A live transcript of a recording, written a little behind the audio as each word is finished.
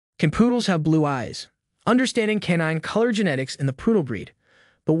Can poodles have blue eyes? Understanding canine color genetics in the poodle breed.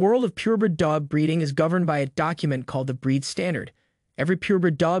 The world of purebred dog breeding is governed by a document called the breed standard. Every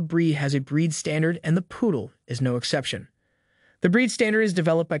purebred dog breed has a breed standard, and the poodle is no exception. The breed standard is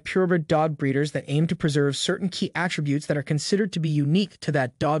developed by purebred dog breeders that aim to preserve certain key attributes that are considered to be unique to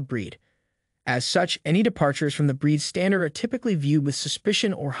that dog breed. As such, any departures from the breed standard are typically viewed with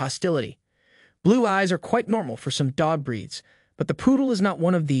suspicion or hostility. Blue eyes are quite normal for some dog breeds, but the poodle is not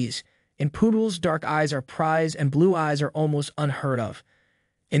one of these. In poodles, dark eyes are prized and blue eyes are almost unheard of.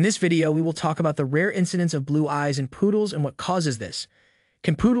 In this video, we will talk about the rare incidence of blue eyes in poodles and what causes this.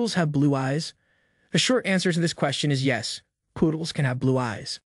 Can poodles have blue eyes? The short answer to this question is yes, poodles can have blue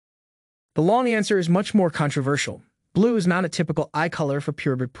eyes. The long answer is much more controversial. Blue is not a typical eye color for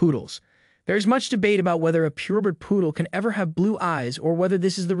purebred poodles. There is much debate about whether a purebred poodle can ever have blue eyes or whether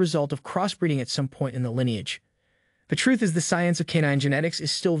this is the result of crossbreeding at some point in the lineage. The truth is the science of canine genetics is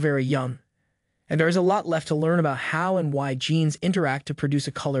still very young, and there is a lot left to learn about how and why genes interact to produce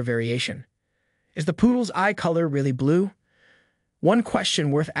a color variation. Is the poodle's eye color really blue? One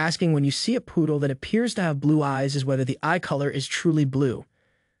question worth asking when you see a poodle that appears to have blue eyes is whether the eye color is truly blue.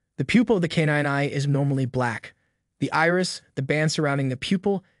 The pupil of the canine eye is normally black. The iris, the band surrounding the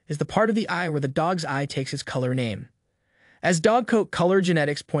pupil, is the part of the eye where the dog's eye takes its color name. As dog coat color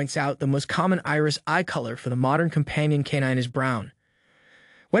genetics points out, the most common iris eye color for the modern companion canine is brown.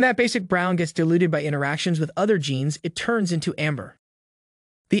 When that basic brown gets diluted by interactions with other genes, it turns into amber.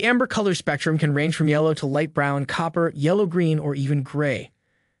 The amber color spectrum can range from yellow to light brown, copper, yellow-green, or even gray.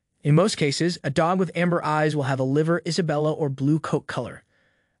 In most cases, a dog with amber eyes will have a liver, Isabella, or blue coat color.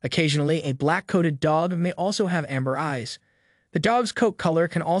 Occasionally, a black-coated dog may also have amber eyes. The dog's coat color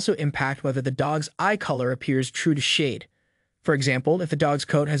can also impact whether the dog's eye color appears true to shade. For example, if the dog's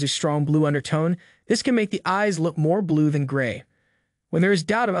coat has a strong blue undertone, this can make the eyes look more blue than gray. When there is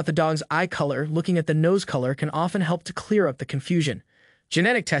doubt about the dog's eye color, looking at the nose color can often help to clear up the confusion.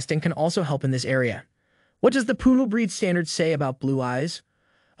 Genetic testing can also help in this area. What does the poodle breed standard say about blue eyes?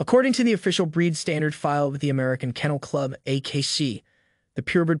 According to the official breed standard filed with the American Kennel Club, AKC, the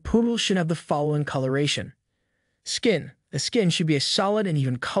purebred poodle should have the following coloration. Skin. The skin should be a solid and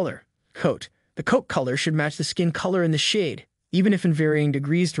even color. Coat. The coat color should match the skin color in the shade, even if in varying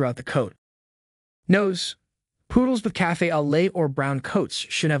degrees throughout the coat. Nose. Poodles with cafe au lait or brown coats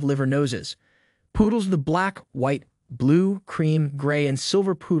should have liver noses. Poodles with black, white, blue, cream, gray, and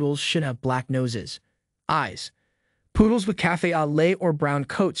silver poodles should have black noses. Eyes. Poodles with cafe au lait or brown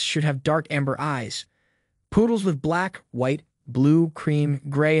coats should have dark amber eyes. Poodles with black, white, blue, cream,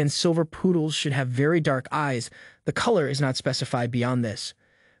 gray, and silver poodles should have very dark eyes. The color is not specified beyond this.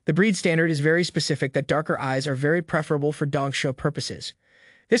 The breed standard is very specific that darker eyes are very preferable for dog show purposes.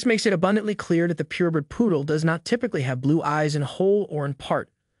 This makes it abundantly clear that the purebred poodle does not typically have blue eyes in whole or in part.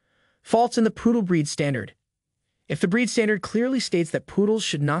 Faults in the poodle breed standard. If the breed standard clearly states that poodles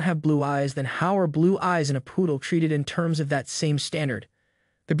should not have blue eyes, then how are blue eyes in a poodle treated in terms of that same standard?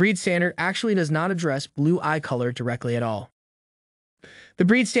 The breed standard actually does not address blue eye color directly at all. The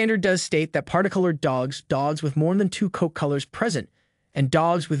breed standard does state that particolored dogs, dogs with more than two coat colors present, and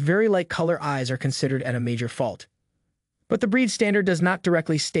dogs with very light color eyes are considered at a major fault. But the breed standard does not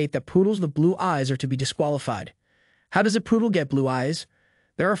directly state that poodles with blue eyes are to be disqualified. How does a poodle get blue eyes?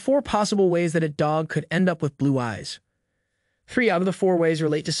 There are 4 possible ways that a dog could end up with blue eyes. 3 out of the 4 ways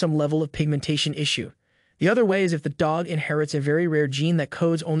relate to some level of pigmentation issue. The other way is if the dog inherits a very rare gene that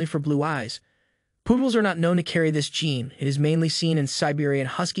codes only for blue eyes. Poodles are not known to carry this gene. It is mainly seen in Siberian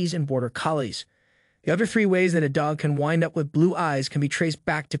Huskies and Border Collies. The other 3 ways that a dog can wind up with blue eyes can be traced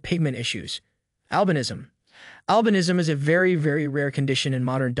back to pigment issues. Albinism. Albinism is a very, very rare condition in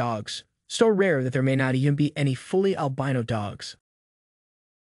modern dogs, so rare that there may not even be any fully albino dogs.